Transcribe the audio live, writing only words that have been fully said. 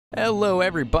Hello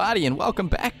everybody and welcome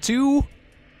back to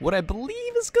what I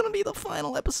believe is going to be the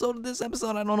final episode of this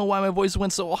episode. I don't know why my voice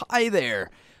went so high there.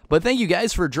 But thank you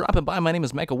guys for dropping by. My name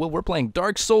is MechaWill. We're playing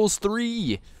Dark Souls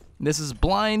 3. This is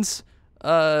Blind's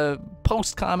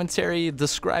post-commentary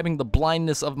describing the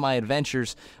blindness of my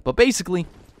adventures. But basically,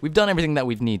 we've done everything that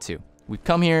we've need to. We've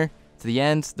come here to the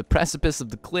end, the precipice of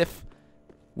the cliff.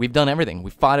 We've done everything.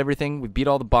 We've fought everything. We've beat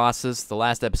all the bosses. The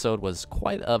last episode was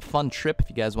quite a fun trip. If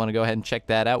you guys want to go ahead and check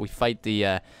that out, we fight the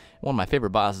one of my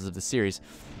favorite bosses of the series.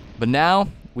 But now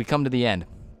we come to the end.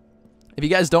 If you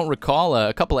guys don't recall,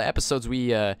 a couple of episodes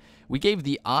we gave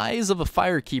the eyes of a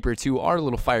firekeeper to our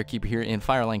little firekeeper here in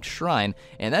Firelink Shrine,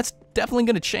 and that's definitely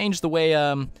going to change the way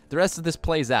the rest of this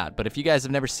plays out. But if you guys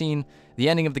have never seen the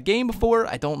ending of the game before,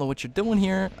 I don't know what you're doing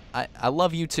here. I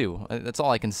love you too. That's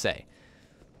all I can say.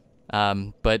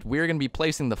 But we're going to be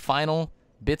placing the final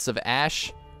bits of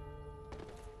ash,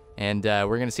 and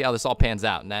we're going to see how this all pans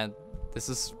out. Now,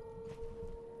 there's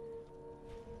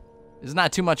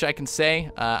not too much I can say.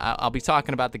 I'll be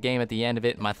talking about the game at the end of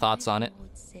it, my thoughts on it.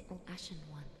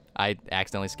 I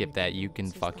accidentally skipped that. You can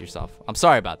fuck yourself. I'm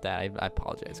sorry about that. I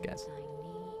apologize, guys.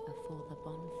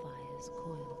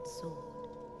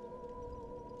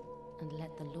 And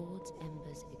let the Lord's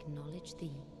embers acknowledge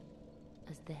thee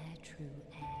as their true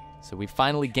heir. So we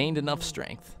finally gained enough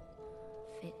strength.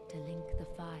 Fit to link the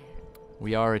fire.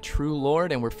 We are a true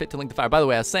lord, and we're fit to link the fire. By the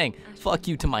way, I was saying, fuck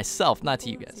you to myself, not to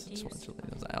you guys.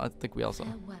 I think we also...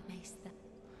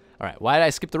 Alright, why did I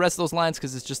skip the rest of those lines?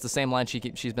 Because it's just the same line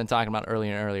she's been talking about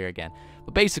earlier and earlier again.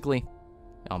 But basically...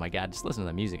 Oh my god, just listen to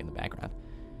the music in the background.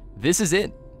 This is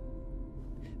it.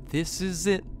 This is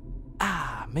it.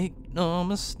 Ah, make no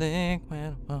mistake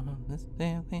when I'm on this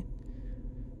damn thing.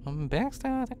 I'm back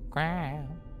to the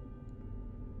ground.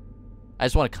 I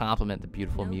just want to compliment the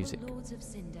beautiful music. Lords of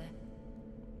Cinder.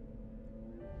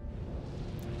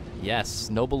 Yes,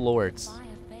 noble lords,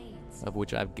 of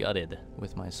which I've gutted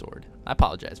with my sword. I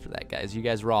apologize for that, guys. You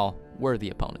guys were all worthy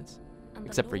opponents,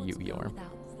 except for you, Yorm.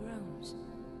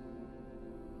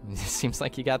 It seems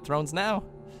like you got thrones now.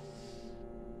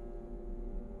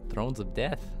 Thrones of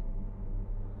death.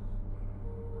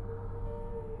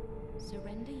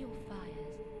 Surrender your fires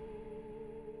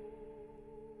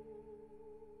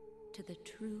to the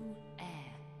true heir.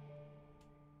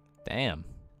 Damn.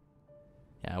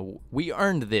 Yeah, we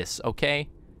earned this, okay?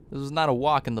 This was not a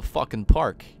walk in the fucking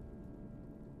park.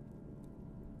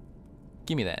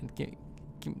 Give me that.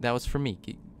 That was for me.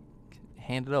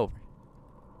 Hand it over.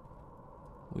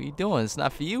 What are you doing? It's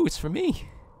not for you. It's for me.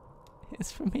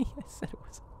 It's for me. I said it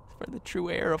was for the true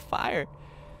heir of fire.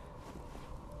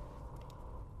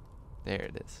 There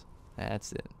it is.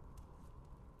 That's it.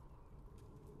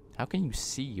 How can you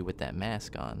see you with that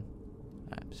mask on?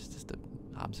 It's just an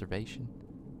observation.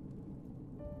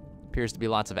 Appears to be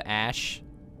lots of ash.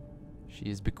 She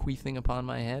is bequeathing upon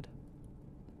my head.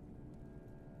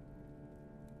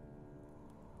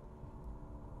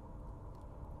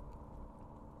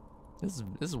 This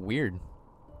is weird.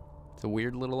 It's a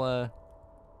weird little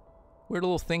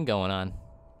thing going on.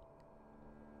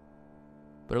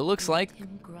 But it looks like...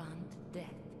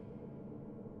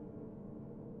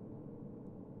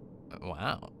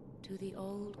 Wow. To the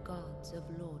old gods of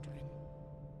Lordran,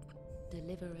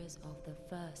 deliverers of the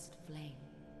first flame.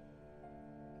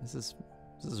 This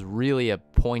is really a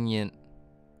poignant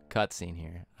cutscene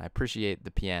here. I appreciate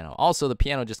the piano. Also, the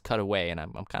piano just cut away, and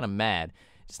I'm kind of mad.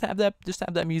 Just have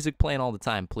that music playing all the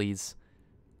time, please.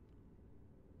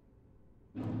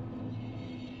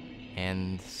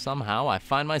 And somehow I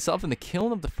find myself in the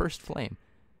kiln of the first flame.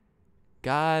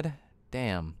 God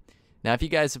damn. Now, if you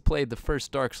guys have played the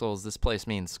first Dark Souls, this place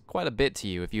means quite a bit to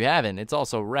you. If you haven't, it's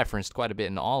also referenced quite a bit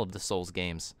in all of the Souls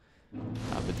games.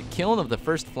 But the kiln of the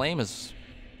first flame is,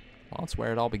 well, it's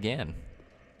where it all began.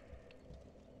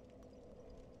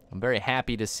 I'm very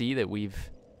happy to see that we've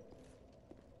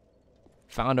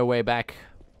found our way back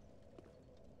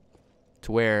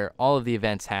to where all of the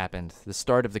events happened. The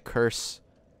start of the curse,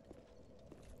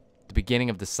 the beginning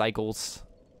of the cycles,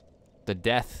 the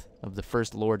death of the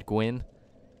first Lord Gwyn,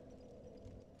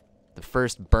 the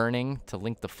first burning to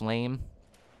link the flame.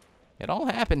 It all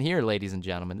happened here, ladies and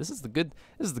gentlemen. This is the good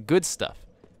stuff.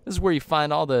 This is where you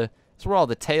find this is where all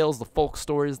the tales, the folk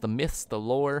stories, the myths, the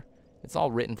lore, it's all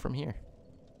written from here.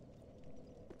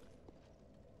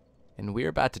 And we're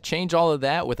about to change all of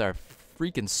that with our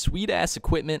freaking sweet ass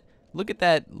equipment. Look at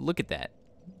that. Look at that.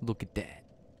 Look at that.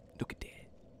 Look at that.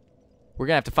 We're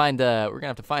gonna have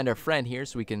to find our friend here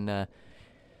so we can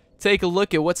take a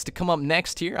look at what's to come up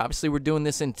next here. Obviously, we're doing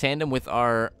this in tandem with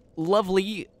our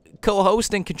lovely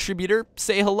co-host and contributor.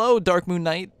 Say hello, Darkmoon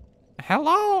Knight.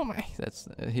 Hello.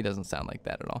 He doesn't sound like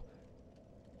that at all.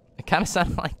 It kind of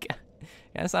sounded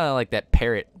like that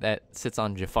parrot that sits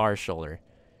on Jafar's shoulder.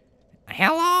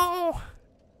 Hello.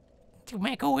 To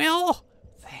MechaWill.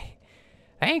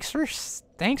 Thanks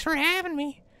for having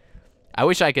me. I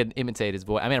wish I could imitate his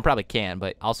voice. I mean, I probably can,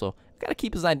 but also got to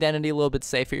keep his identity a little bit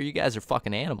safe here. You guys are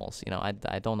fucking animals. You know,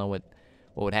 I don't know what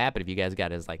would happen if you guys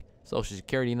got his like social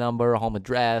security number, home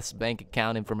address, bank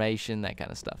account information, that kind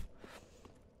of stuff.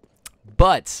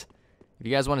 But if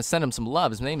you guys want to send him some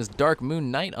love, his name is Darkmoon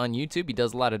Knight on YouTube. He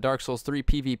does a lot of Dark Souls 3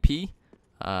 PvP,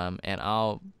 and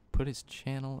I'll put his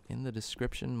channel in the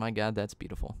description. My God, that's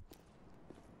beautiful.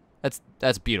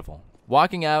 That's beautiful.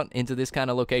 Walking out into this kind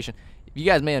of location, you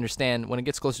guys may understand, when it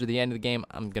gets closer to the end of the game,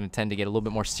 I'm going to tend to get a little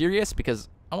bit more serious because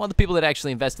I want the people that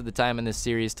actually invested the time in this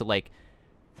series to, like,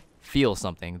 feel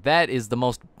something. That is the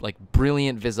most, like,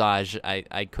 brilliant visage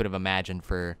I could have imagined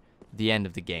for the end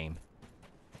of the game.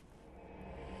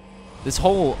 The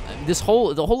whole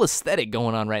aesthetic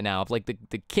going on right now of, like,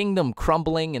 the kingdom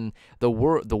crumbling and the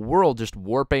world just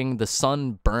warping, the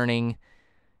sun burning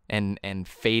and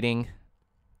fading.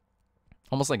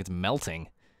 Almost like it's melting.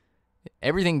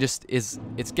 Everything just it's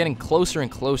getting closer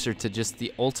and closer to just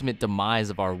the ultimate demise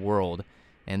of our world.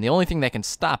 And the only thing that can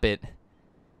stop it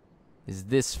is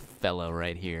this fellow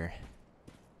right here.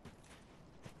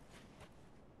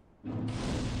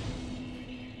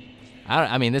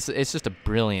 I mean, it's just a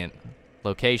brilliant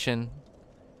location.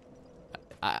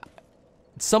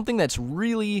 Something that's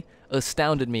really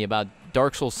astounded me about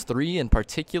Dark Souls 3 in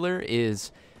particular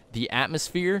is the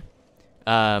atmosphere.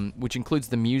 Which includes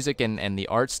the music and the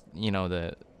arts, you know,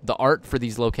 the art for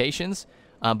these locations,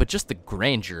 but just the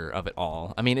grandeur of it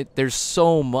all. I mean, there's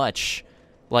so much,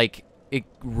 like, it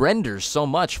renders so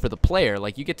much for the player.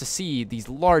 Like, you get to see these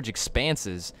large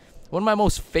expanses. One of my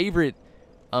most favorite,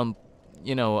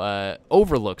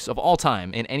 overlooks of all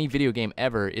time in any video game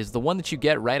ever is the one that you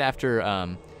get right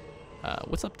after,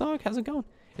 what's up, dog? How's it going?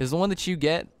 Is the one that you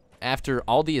get after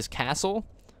Aldia's castle,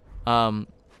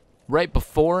 right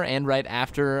before and right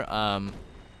after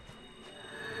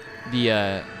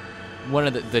one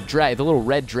of the little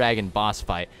red dragon boss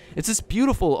fight. It's this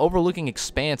beautiful overlooking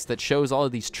expanse that shows all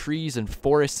of these trees and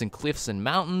forests and cliffs and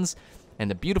mountains and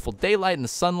the beautiful daylight and the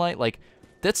sunlight. Like,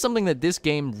 that's something that this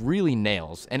game really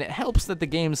nails, and it helps that the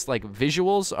game's like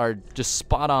visuals are just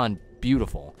spot on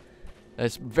beautiful.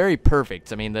 It's very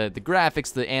perfect. I mean, the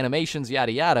graphics, the animations,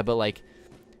 yada yada, but like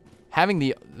having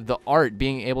the art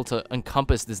being able to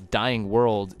encompass this dying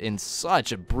world in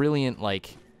such a brilliant,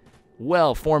 like,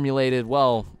 well formulated,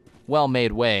 well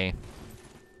made way,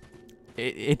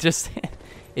 it just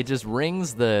it just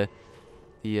rings the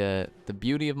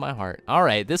beauty of my heart. All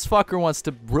right, this fucker wants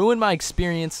to ruin my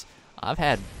experience. I've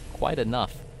had quite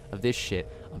enough of this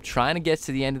shit. I'm trying to get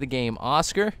to the end of the game.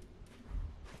 Oscar,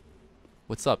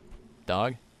 what's up,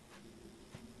 dog?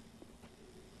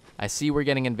 I see we're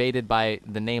getting invaded by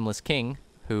the Nameless King,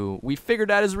 who we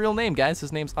figured out his real name, guys.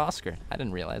 His name's Oscar. I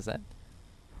didn't realize that.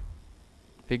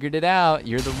 Figured it out.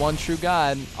 You're the one true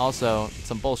god. Also,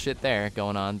 some bullshit there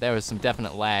going on. There was some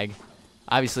definite lag.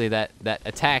 Obviously, that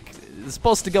attack is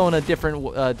supposed to go in a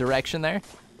different direction there.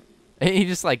 He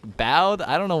just, like, bowed.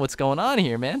 I don't know what's going on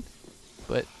here, man.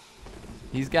 But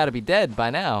he's got to be dead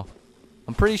by now.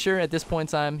 I'm pretty sure at this point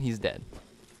in time, he's dead.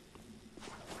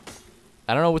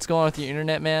 I don't know what's going on with your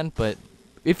internet, man, but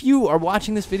if you are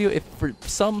watching this video, if for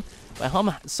some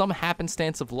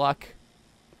happenstance of luck,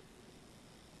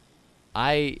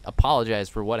 I apologize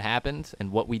for what happened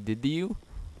and what we did to you,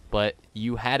 but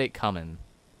you had it coming.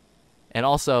 And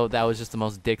also, that was just the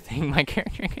most dick thing my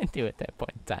character could do at that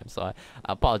point in time, so I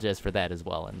apologize for that as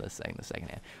well in the second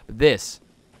half. But this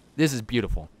is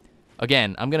beautiful.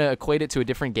 Again, I'm going to equate it to a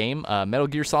different game, Metal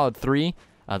Gear Solid 3.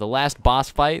 The last boss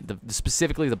fight,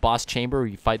 specifically the boss chamber where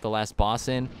you fight the last boss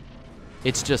in,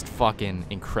 it's just fucking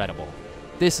incredible.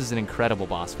 This is an incredible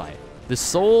boss fight. The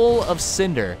Soul of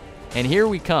Cinder. And here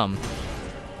we come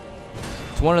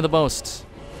to one of the most,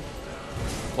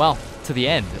 well, to the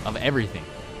end of everything.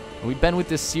 We've been with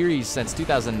this series since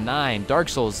 2009, Dark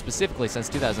Souls specifically since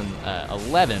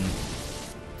 2011.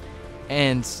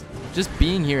 And just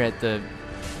being here at the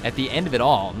end of it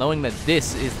all, knowing that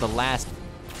this is the last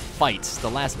fights, the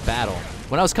last battle.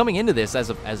 When I was coming into this as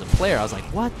a player, I was like,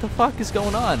 what the fuck is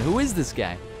going on? Who is this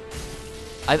guy?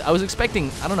 I was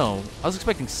expecting, I don't know, I was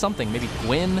expecting something, maybe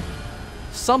Gwyn,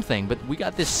 something, but we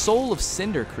got this Soul of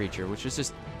Cinder creature, which is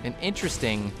just an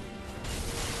interesting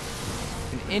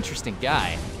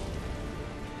guy.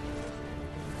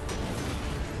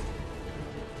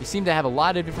 He seemed to have a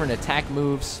lot of different attack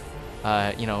moves.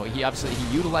 He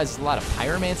utilizes a lot of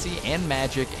pyromancy and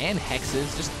magic and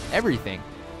hexes, just everything.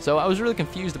 So I was really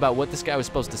confused about what this guy was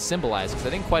supposed to symbolize because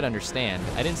I didn't quite understand.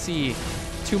 I didn't see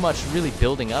too much really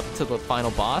building up to the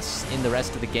final boss in the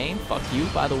rest of the game. Fuck you,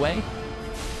 by the way.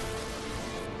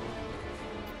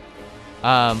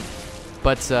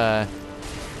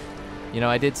 You know,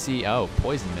 I did see, oh,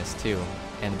 Poison Mist too.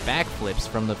 And backflips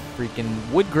from the freaking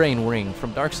wood grain ring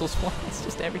from Dark Souls 1. It's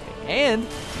just everything. And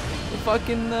the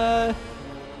fucking,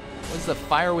 what's the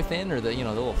Fire Within, or the, you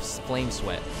know, the little flame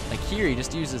sweat. Like here, he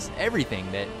just uses everything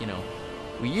that, you know,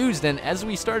 we used. And as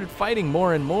we started fighting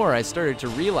more and more, I started to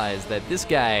realize that this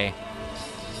guy,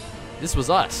 this was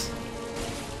us.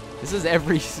 This is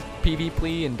every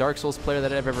PvP and Dark Souls player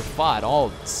that I've ever fought,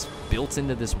 all built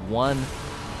into this one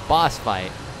boss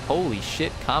fight. Holy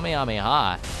shit,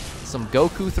 Kamehameha. Some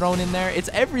Goku thrown in there. It's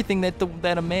everything that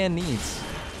that a man needs.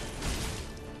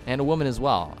 And a woman as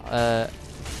well.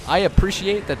 I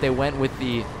appreciate that they went with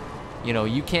the, you know,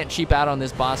 you can't cheap out on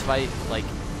this boss fight. Like,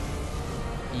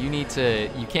 you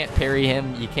can't parry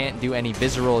him. You can't do any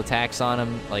visceral attacks on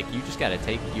him. Like, you just gotta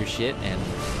take your shit and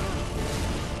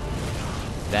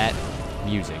that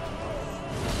music.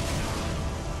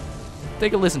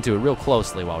 Take a listen to it real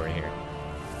closely while we're here.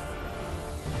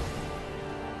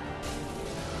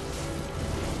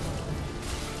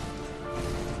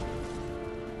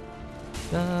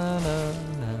 Na, na,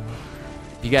 na.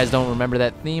 If you guys don't remember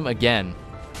that theme, again,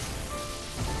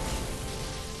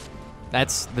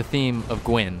 that's the theme of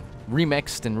Gwyn,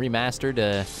 remixed and remastered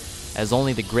as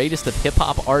only the greatest of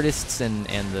hip-hop artists and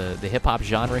the hip-hop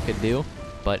genre could do,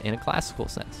 but in a classical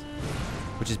sense,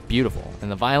 which is beautiful.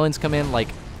 And the violins come in, like,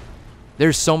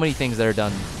 there's so many things that are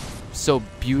done so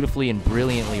beautifully and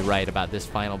brilliantly right about this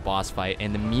final boss fight.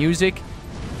 And the music,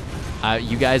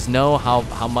 you guys know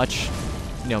how much,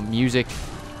 you know, music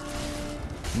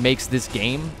makes this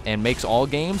game and makes all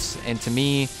games, and to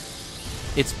me,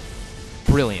 it's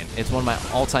brilliant. It's one of my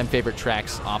all-time favorite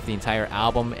tracks off the entire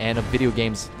album and of video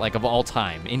games, like, of all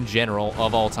time, in general,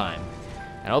 of all time.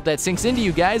 And I hope that sinks into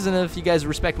you guys, and if you guys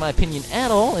respect my opinion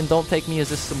at all and don't take me as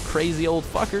just some crazy old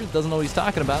fucker that doesn't know what he's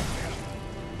talking about,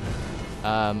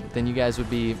 then you guys would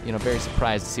be, you know, very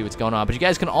surprised to see what's going on. But you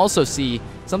guys can also see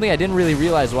something I didn't really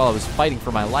realize while I was fighting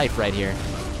for my life right here.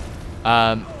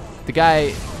 The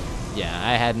guy, yeah,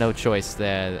 I had no choice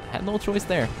there.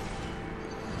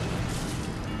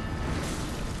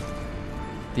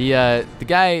 The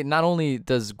guy, not only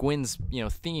does Gwyn's, you know,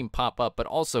 theme pop up, but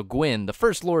also Gwyn, the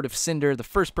first Lord of Cinder, the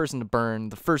first person to burn,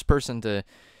 the first person to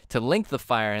link the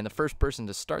fire, and the first person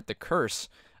to start the curse,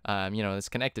 you know, that's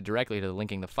connected directly to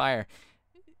linking the fire,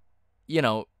 you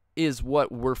know, is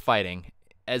what we're fighting.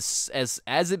 As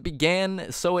it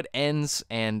began, so it ends,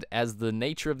 and as the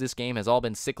nature of this game has all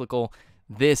been cyclical,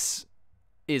 this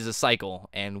is a cycle,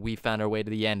 and we found our way to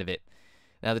the end of it.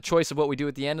 Now, the choice of what we do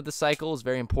at the end of the cycle is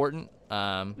very important,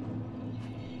 but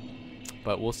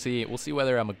we'll see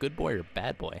whether I'm a good boy or a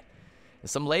bad boy. And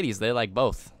some ladies, they like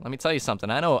both. Let me tell you something.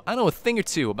 I know a thing or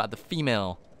two about the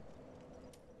female.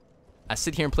 I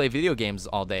sit here and play video games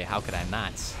all day. How could I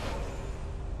not?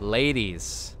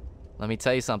 Ladies, let me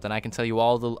tell you something. I can tell you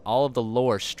all of the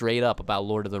lore straight up about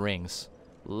Lord of the Rings.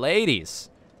 Ladies,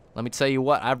 let me tell you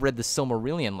what. I've read the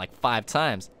Silmarillion like 5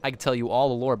 times. I can tell you all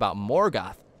the lore about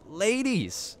Morgoth.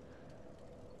 Ladies,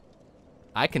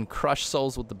 I can crush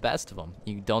souls with the best of them.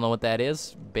 You don't know what that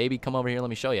is? Baby, come over here. Let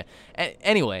me show you.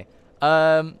 Anyway,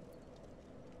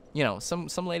 you know, some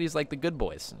ladies like the good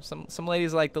boys. Some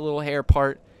ladies like the little hair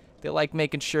part. They like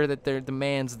making sure that the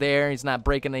man's there. He's not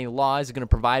breaking any laws. He's going to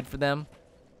provide for them.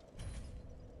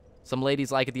 Some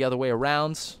ladies like it the other way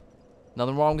around.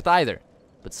 Nothing wrong with either.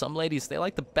 But some ladies, they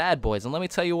like the bad boys. And let me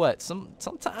tell you what.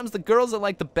 Sometimes the girls that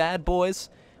like the bad boys,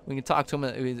 we can talk to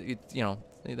them, you know,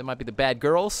 there might be the bad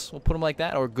girls. We'll put them like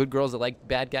that. Or good girls that like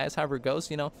bad guys, however it goes,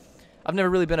 you know. I've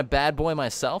never really been a bad boy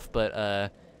myself,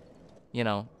 but, you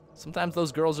know, sometimes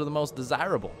those girls are the most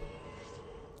desirable.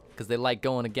 Because they like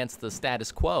going against the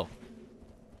status quo.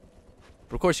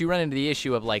 But of course, you run into the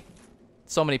issue of, like,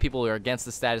 so many people are against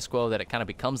the status quo that it kind of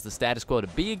becomes the status quo to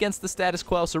be against the status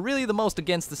quo. So really the most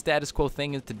against the status quo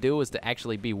thing to do is to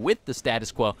actually be with the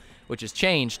status quo, which has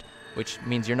changed, which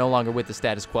means you're no longer with the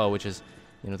status quo, which is,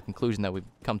 you know, the conclusion that we've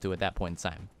come to at that point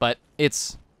in time. But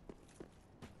it's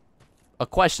a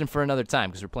question for another time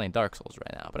because we're playing Dark Souls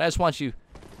right now. But I just want you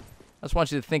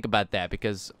to think about that,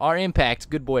 because our impact,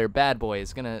 good boy or bad boy,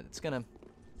 is gonna,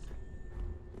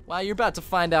 well, you're about to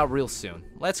find out real soon.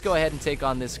 Let's go ahead and take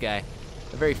on this guy,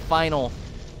 the very final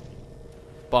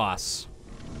boss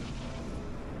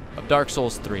of Dark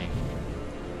Souls 3.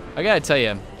 I gotta tell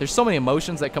you, there's so many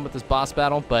emotions that come with this boss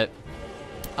battle, but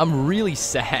I'm really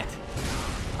sad.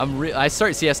 I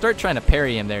start trying to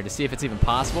parry him there to see if it's even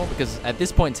possible, because at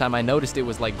this point in time I noticed it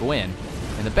was like Gwyn,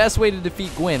 and the best way to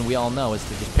defeat Gwyn, we all know, is to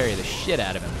just parry the shit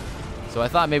out of him. So I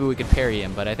thought maybe we could parry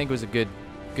him, but I think it was a good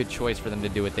choice for them to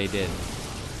do what they did.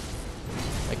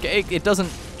 Like, it doesn't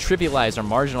trivialize or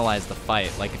marginalize the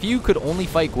fight. Like, if you could only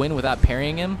fight Gwyn without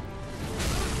parrying him,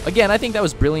 again, I think that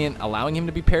was brilliant, allowing him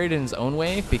to be parried in his own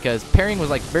way, because parrying was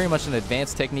like very much an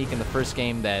advanced technique in the first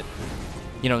game that,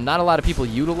 you know, not a lot of people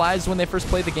utilized when they first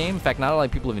played the game. In fact, not a lot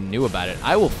of people even knew about it.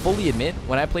 I will fully admit,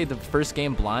 when I played the first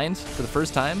game blind for the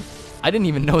first time, I didn't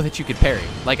even know that you could parry.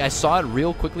 Like, I saw it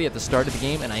real quickly at the start of the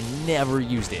game, and I never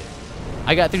used it.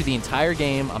 I got through the entire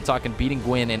game, I'm talking beating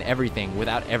Gwyn and everything,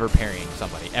 without ever parrying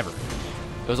somebody, ever.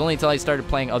 It was only until I started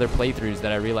playing other playthroughs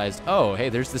that I realized, oh, hey,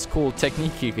 there's this cool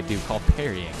technique you could do called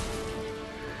parrying.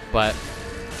 But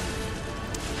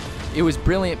it was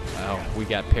brilliant. Oh, we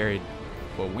got parried.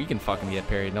 Well, we can fucking get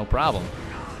parried, no problem.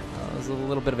 There's a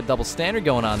little bit of a double standard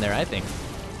going on there, I think.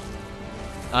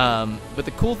 But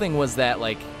the cool thing was that,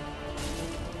 like,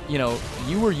 you know,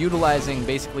 you were utilizing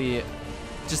basically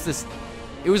just this.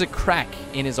 It was a crack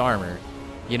in his armor,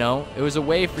 you know? It was a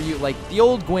way for you, like, the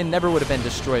old Gwyn never would have been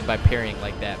destroyed by parrying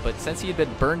like that, but since he had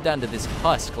been burned down to this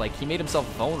husk, like, he made himself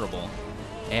vulnerable,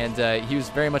 and he was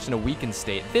very much in a weakened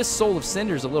state. This Soul of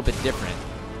Cinder is a little bit different.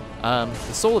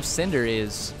 The Soul of Cinder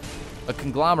is a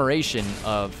conglomeration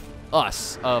of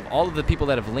us, of all of the people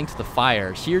that have linked the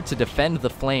fire, here to defend the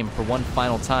flame for one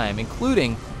final time,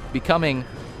 including becoming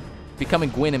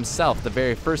Gwyn himself, the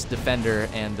very first defender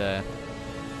and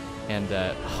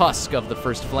husk of the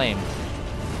first flame,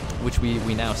 which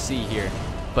we now see here.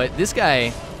 But this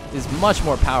guy is much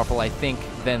more powerful, I think,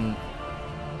 than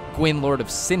Gwyn, Lord of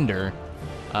Cinder,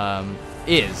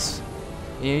 is.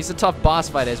 You know, he's a tough boss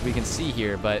fight, as we can see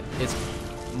here, but it's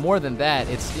more than that.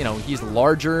 It's, you know, he's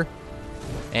larger,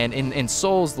 and in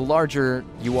Souls, the larger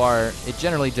you are, it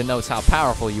generally denotes how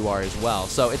powerful you are as well.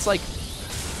 So it's like,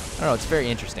 I don't know, it's very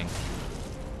interesting.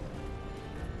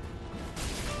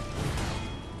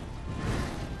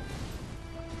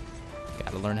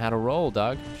 Gotta learn how to roll,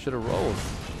 dog. Should have rolled.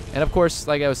 And of course,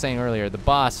 like I was saying earlier, the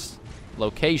boss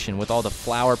location with all the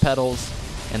flower petals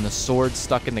and the swords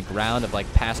stuck in the ground of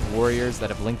like past warriors that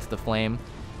have linked to the flame.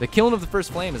 The killing of the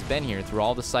first flame has been here through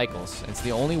all the cycles. It's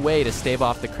the only way to stave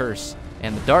off the curse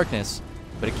and the darkness,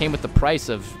 but it came with the price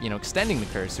of, you know, extending the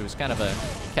curse. It was kind of a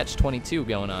catch-22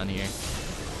 going on here.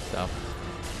 So,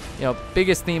 you know,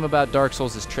 biggest theme about Dark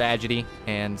Souls is tragedy,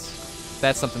 and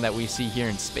that's something that we see here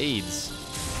in spades.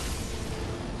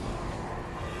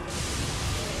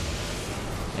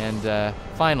 And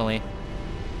finally,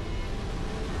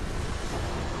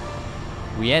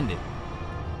 we end it.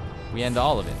 We end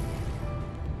all of it.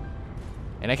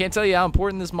 And I can't tell you how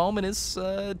important this moment is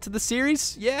to the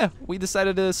series. Yeah, we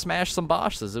decided to smash some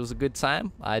bosses. It was a good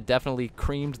time. I definitely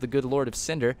creamed the good Lord of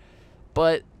Cinder.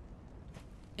 But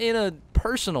in a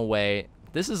personal way,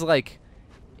 this is like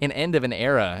an end of an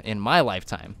era in my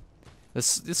lifetime. The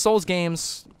Souls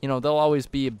games, you know, they'll always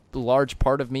be a large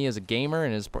part of me as a gamer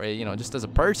and as, you know, just as a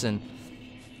person.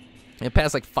 In the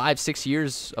past like 5-6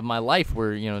 years of my life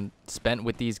were, you know, spent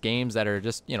with these games that are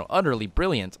just, you know, utterly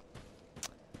brilliant.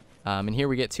 And here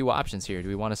we get two options here. Do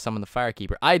we want to summon the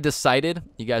Firekeeper? I decided,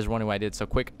 you guys are wondering why I did so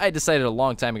quick, I decided a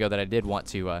long time ago that I did want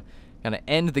to kind of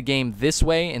end the game this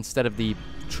way instead of the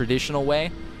traditional way.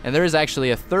 And there is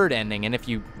actually a third ending, and if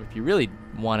you really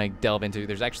want to delve into it,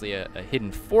 there's actually a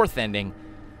hidden fourth ending,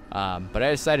 but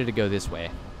I decided to go this way.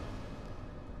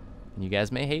 And you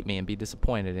guys may hate me and be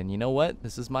disappointed, and you know what?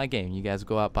 This is my game. You guys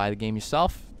go out, buy the game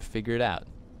yourself, figure it out.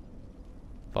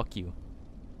 Fuck you.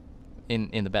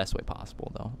 In the best way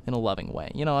possible, though, in a loving way.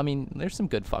 You know, I mean, there's some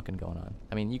good fucking going on.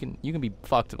 I mean, you can be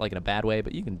fucked like in a bad way,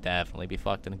 but you can definitely be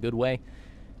fucked in a good way,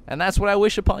 and that's what I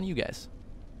wish upon you guys.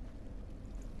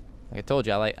 Like I told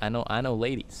you, I know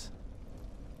ladies,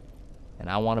 and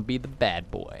I want to be the bad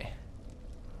boy.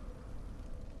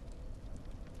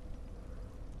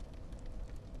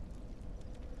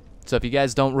 So if you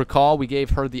guys don't recall, we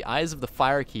gave her the Eyes of the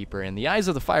Firekeeper, and the Eyes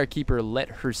of the Firekeeper let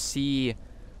her see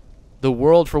the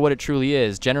world for what it truly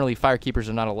is. Generally, Firekeepers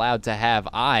are not allowed to have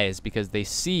eyes because they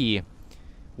see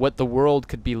what the world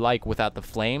could be like without the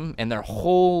flame, and their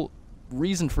whole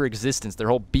reason for existence, their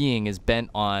whole being is bent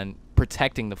on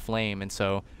protecting the flame. And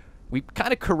so we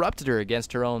kind of corrupted her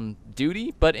against her own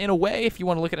duty, but in a way, if you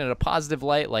want to look at it in a positive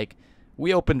light, like,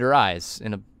 we opened her eyes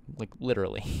in a, like,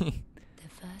 literally.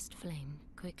 The first flame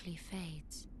quickly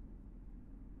fades.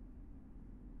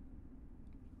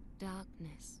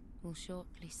 Darkness will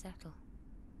shortly settle.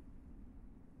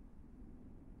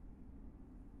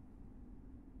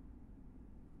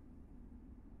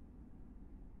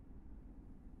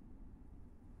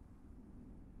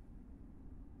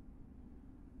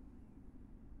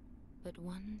 But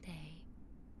one day,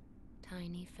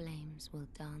 tiny flames will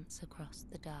dance across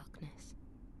the darkness.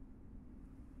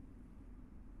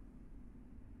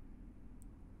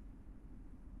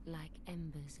 Like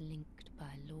embers linked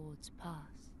by Lord's Pass.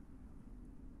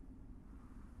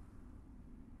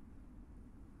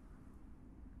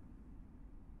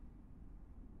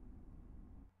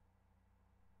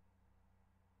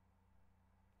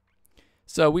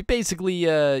 So we basically,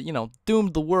 you know,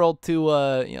 doomed the world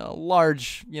to, you know,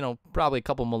 large, you know, probably a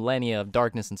couple millennia of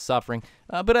darkness and suffering.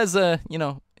 But as a, you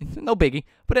know, no biggie.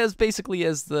 But as basically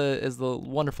as the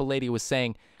wonderful lady was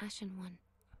saying. Ashen One,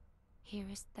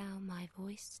 hearest thou my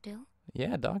voice still?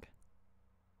 Yeah, dog.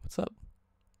 What's up?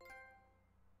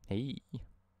 Hey,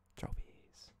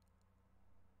 trophies.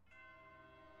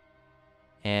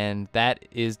 And that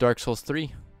is Dark Souls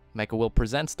 3. MechaWill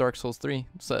presents Dark Souls 3.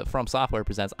 So From Software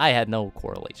presents. I had no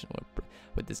correlation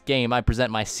with this game. I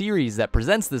present my series that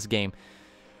presents this game.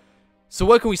 So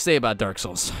what can we say about Dark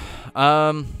Souls?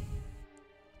 I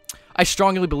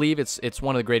strongly believe it's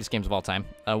one of the greatest games of all time.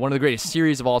 One of the greatest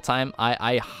series of all time.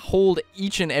 I hold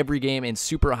each and every game in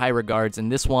super high regards,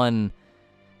 and this one,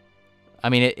 I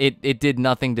mean, it did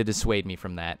nothing to dissuade me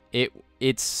from that. It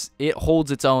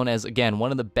holds its own as, again,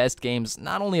 one of the best games,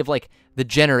 not only of like the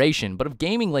generation, but of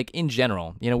gaming like in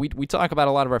general. You know, we talk about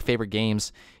a lot of our favorite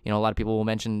games. You know, a lot of people will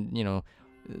mention, you know,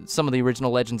 some of the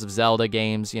original Legends of Zelda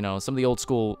games, you know, some of the old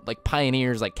school like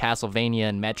pioneers like Castlevania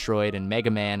and Metroid and Mega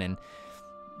Man, and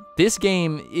this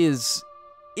game is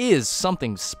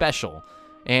something special.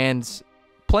 And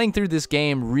playing through this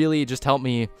game really just helped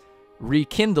me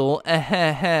rekindle,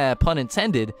 pun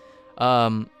intended,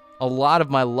 a lot of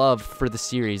my love for the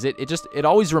series. It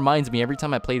always reminds me every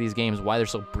time I play these games why they're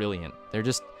so brilliant.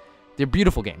 They're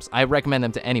beautiful games. I recommend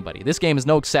them to anybody. This game is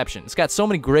no exception. It's got so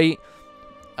many great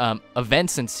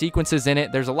events and sequences in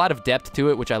it. There's a lot of depth to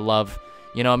it, which I love.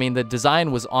 You know, I mean, the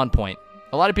design was on point.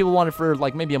 A lot of people wanted for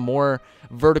like maybe a more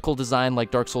vertical design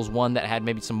like Dark Souls 1 that had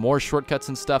maybe some more shortcuts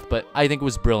and stuff, but I think it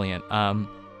was brilliant.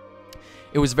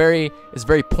 It was very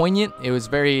poignant. It was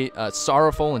very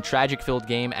sorrowful and tragic-filled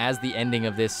game, as the ending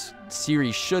of this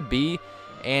series should be.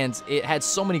 And it had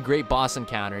so many great boss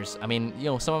encounters. I mean, you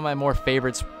know, some of my more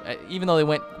favorites, even though they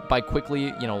went by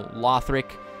quickly, you know,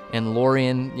 Lothric and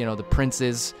Lorien, you know, the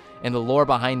princes, and the lore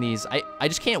behind these. I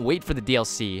just can't wait for the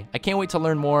DLC. I can't wait to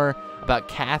learn more about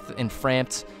Kath and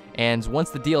Frampt. And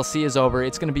once the DLC is over,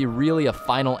 it's going to be really a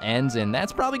final end, and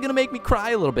that's probably going to make me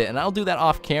cry a little bit. And I'll do that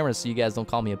off camera so you guys don't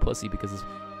call me a pussy because, it's,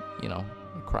 you know,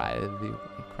 I cry at a video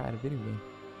game.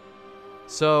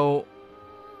 So,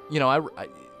 you know,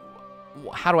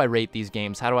 how do I rate these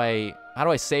games? How do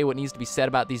I say what needs to be said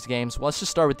about these games? Well, let's just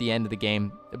start with the end of the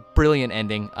game. A brilliant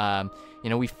ending. You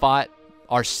know, we fought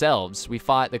ourselves. We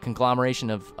fought the conglomeration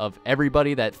of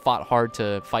everybody that fought hard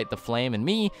to fight the flame, and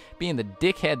me, being the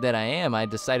dickhead that I am, I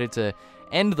decided to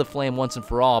end the flame once and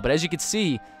for all. But as you can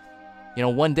see, you know,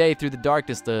 one day through the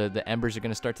darkness, the embers are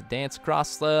going to start to dance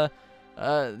across the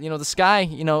you know, the sky.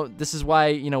 You know, this is why,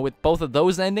 you know, with both of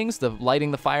those endings, the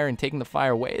lighting the fire and taking the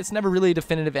fire away, it's never really a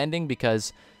definitive ending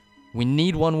because we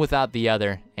need one without the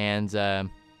other. And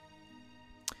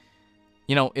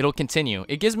you know, it'll continue.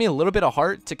 It gives me a little bit of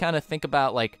heart to kind of think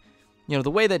about, like, you know,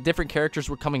 the way that different characters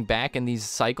were coming back in these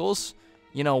cycles.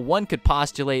 You know, one could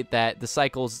postulate that the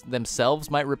cycles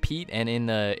themselves might repeat, and in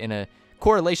a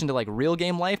correlation to like real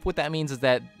game life, what that means is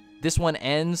that this one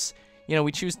ends. You know,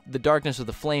 we choose the darkness or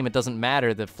the flame. It doesn't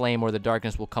matter. The flame or the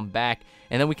darkness will come back,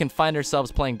 and then we can find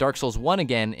ourselves playing Dark Souls 1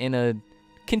 again in a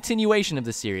continuation of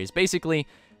the series. Basically,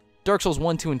 Dark Souls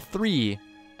 1, 2, and 3,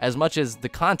 as much as the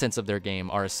contents of their game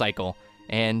are a cycle.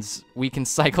 And we can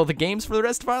cycle the games for the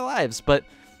rest of our lives. But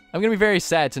I'm going to be very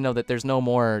sad to know that there's no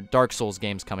more Dark Souls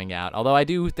games coming out. Although I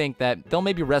do think that they'll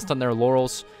maybe rest on their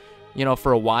laurels, you know,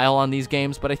 for a while on these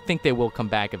games. But I think they will come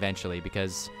back eventually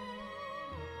because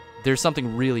there's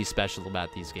something really special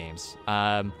about these games.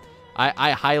 I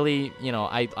highly, you know,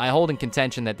 I hold in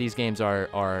contention that these games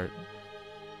are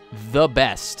the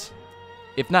best.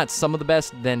 If not some of the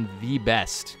best, then the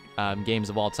best games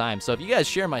of all time. So if you guys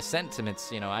share my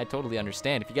sentiments, you know, I totally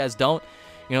understand. If you guys don't,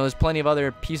 you know, there's plenty of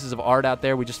other pieces of art out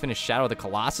there. We just finished Shadow of the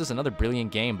Colossus, another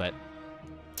brilliant game, but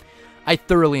I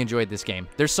thoroughly enjoyed this game.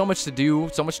 There's so much to do,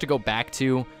 so much to go back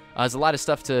to. There's a lot of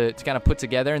stuff to kind of put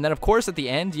together. And then, of course, at the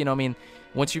end, you know, I mean,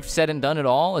 once you've said and done it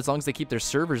all, as long as they keep their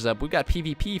servers up, we've got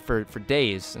PvP for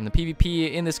days. And the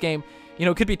PvP in this game, you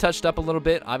know, could be touched up a little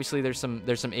bit. Obviously, there's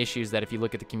some issues that if you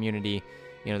look at the community,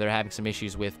 you know, they're having some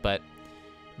issues with, but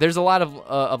there's a lot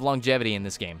of longevity in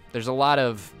this game. There's a lot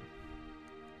of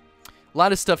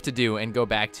stuff to do and go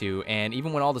back to, and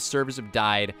even when all the servers have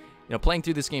died, you know, playing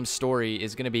through this game's story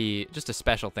is going to be just a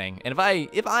special thing. And if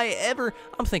I ever,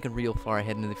 I'm thinking real far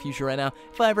ahead into the future right now,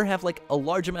 if I ever have like a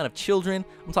large amount of children,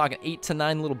 I'm talking 8 to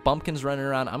 9 little bumpkins running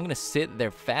around, I'm going to sit their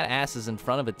fat asses in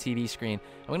front of a TV screen.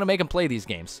 I'm going to make them play these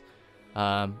games.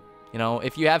 You know,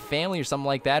 if you have family or something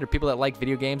like that, or people that like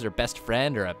video games, or best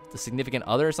friend, or a significant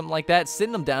other or something like that,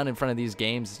 sitting them down in front of these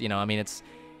games, you know, I mean,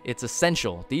 it's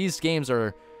essential. These games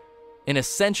are an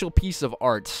essential piece of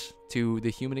art to the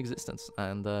human existence,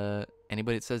 and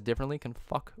anybody that says differently can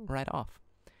fuck right off.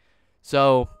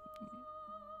 So,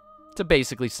 to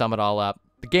basically sum it all up,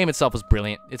 the game itself was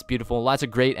brilliant. It's beautiful. Lots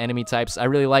of great enemy types. I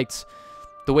really liked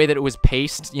the way that it was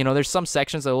paced. You know, there's some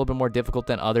sections that are a little bit more difficult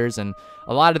than others, and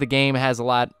a lot of the game has a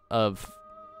lot of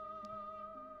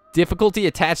difficulty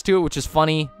attached to it, which is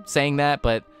funny saying that,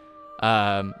 but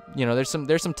you know, there's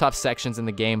some tough sections in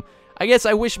the game. I guess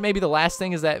I wish maybe the last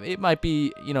thing is that it might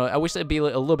be, you know, I wish it'd be a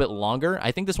little bit longer.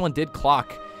 I think this one did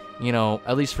clock, you know,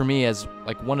 at least for me, as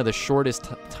like one of the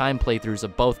shortest time playthroughs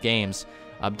of both games.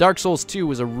 Dark Souls 2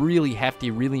 was a really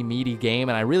hefty, really meaty game,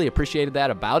 and I really appreciated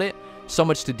that about it. So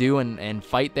much to do and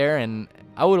fight there, and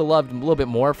I would have loved a little bit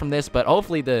more from this, but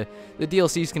hopefully the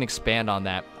DLCs can expand on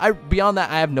that. Beyond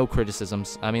that, I have no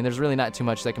criticisms. I mean, there's really not too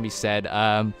much that can be said.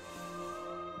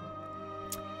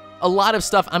 A lot of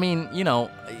stuff, I mean, you know,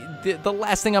 the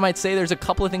last thing I might say, there's a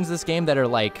couple of things in this game that are,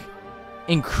 like,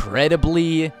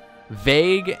 incredibly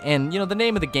vague, and, you know, the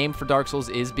name of the game for Dark Souls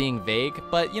is being vague,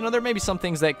 but, you know, there may be some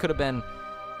things that could have been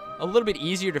a little bit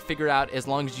easier to figure out as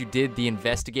long as you did the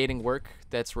investigating work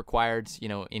that's required, you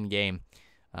know, in-game.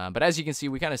 But as you can see,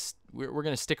 we're going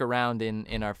to stick around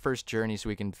in our first journey so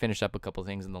we can finish up a couple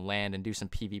things in the land and do some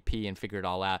PvP and figure it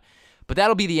all out. But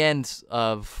that'll be the end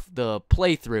of the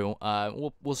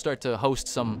playthrough. We'll start to host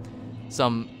some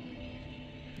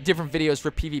different videos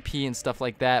for PvP and stuff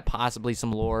like that, possibly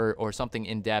some lore or something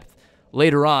in-depth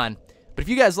later on. But if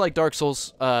you guys like Dark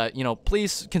Souls, you know,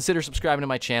 please consider subscribing to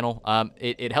my channel.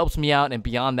 It helps me out, and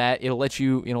beyond that, it'll let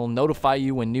you, you know, notify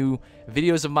you when new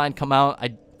videos of mine come out.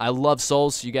 I love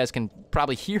Souls, so you guys can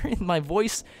probably hear in my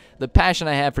voice the passion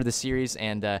I have for the series,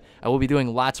 and I will be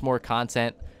doing lots more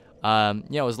content, you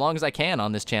know, as long as I can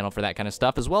on this channel for that kind of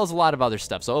stuff, as well as a lot of other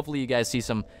stuff. So hopefully you guys see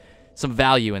some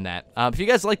value in that. If you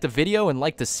guys like the video and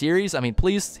like the series, I mean,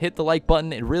 please hit the like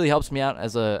button. It really helps me out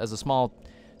as a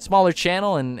smaller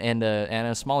channel and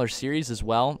a smaller series as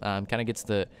well. Kind of gets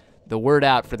the word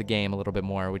out for the game a little bit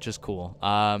more, which is cool.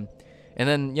 And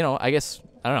then, you know, I guess,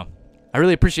 I don't know. I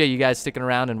really appreciate you guys sticking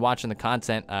around and watching the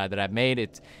content that I've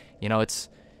made. You know,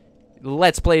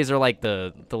 Let's Plays are like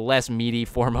the less meaty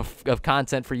form of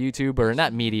content for YouTube, or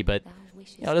not meaty, but,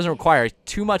 you know, it doesn't require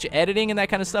too much editing and that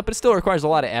kind of stuff, but it still requires a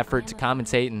lot of effort to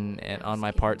commentate and on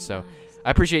my part. So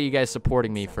I appreciate you guys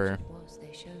supporting me for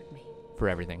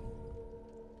everything.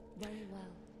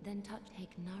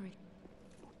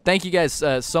 Thank you guys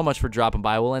so much for dropping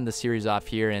by. We'll end the series off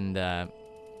here, and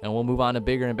we'll move on to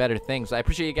bigger and better things. I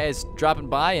appreciate you guys dropping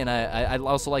by, and I'd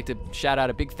also like to shout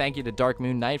out a big thank you to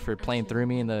Darkmoon Knight for playing through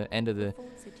me in the end of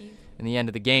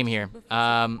the game here.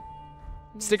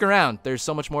 Stick around. There's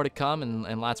so much more to come,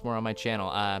 and lots more on my channel.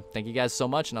 Thank you guys so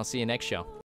much, and I'll see you next show.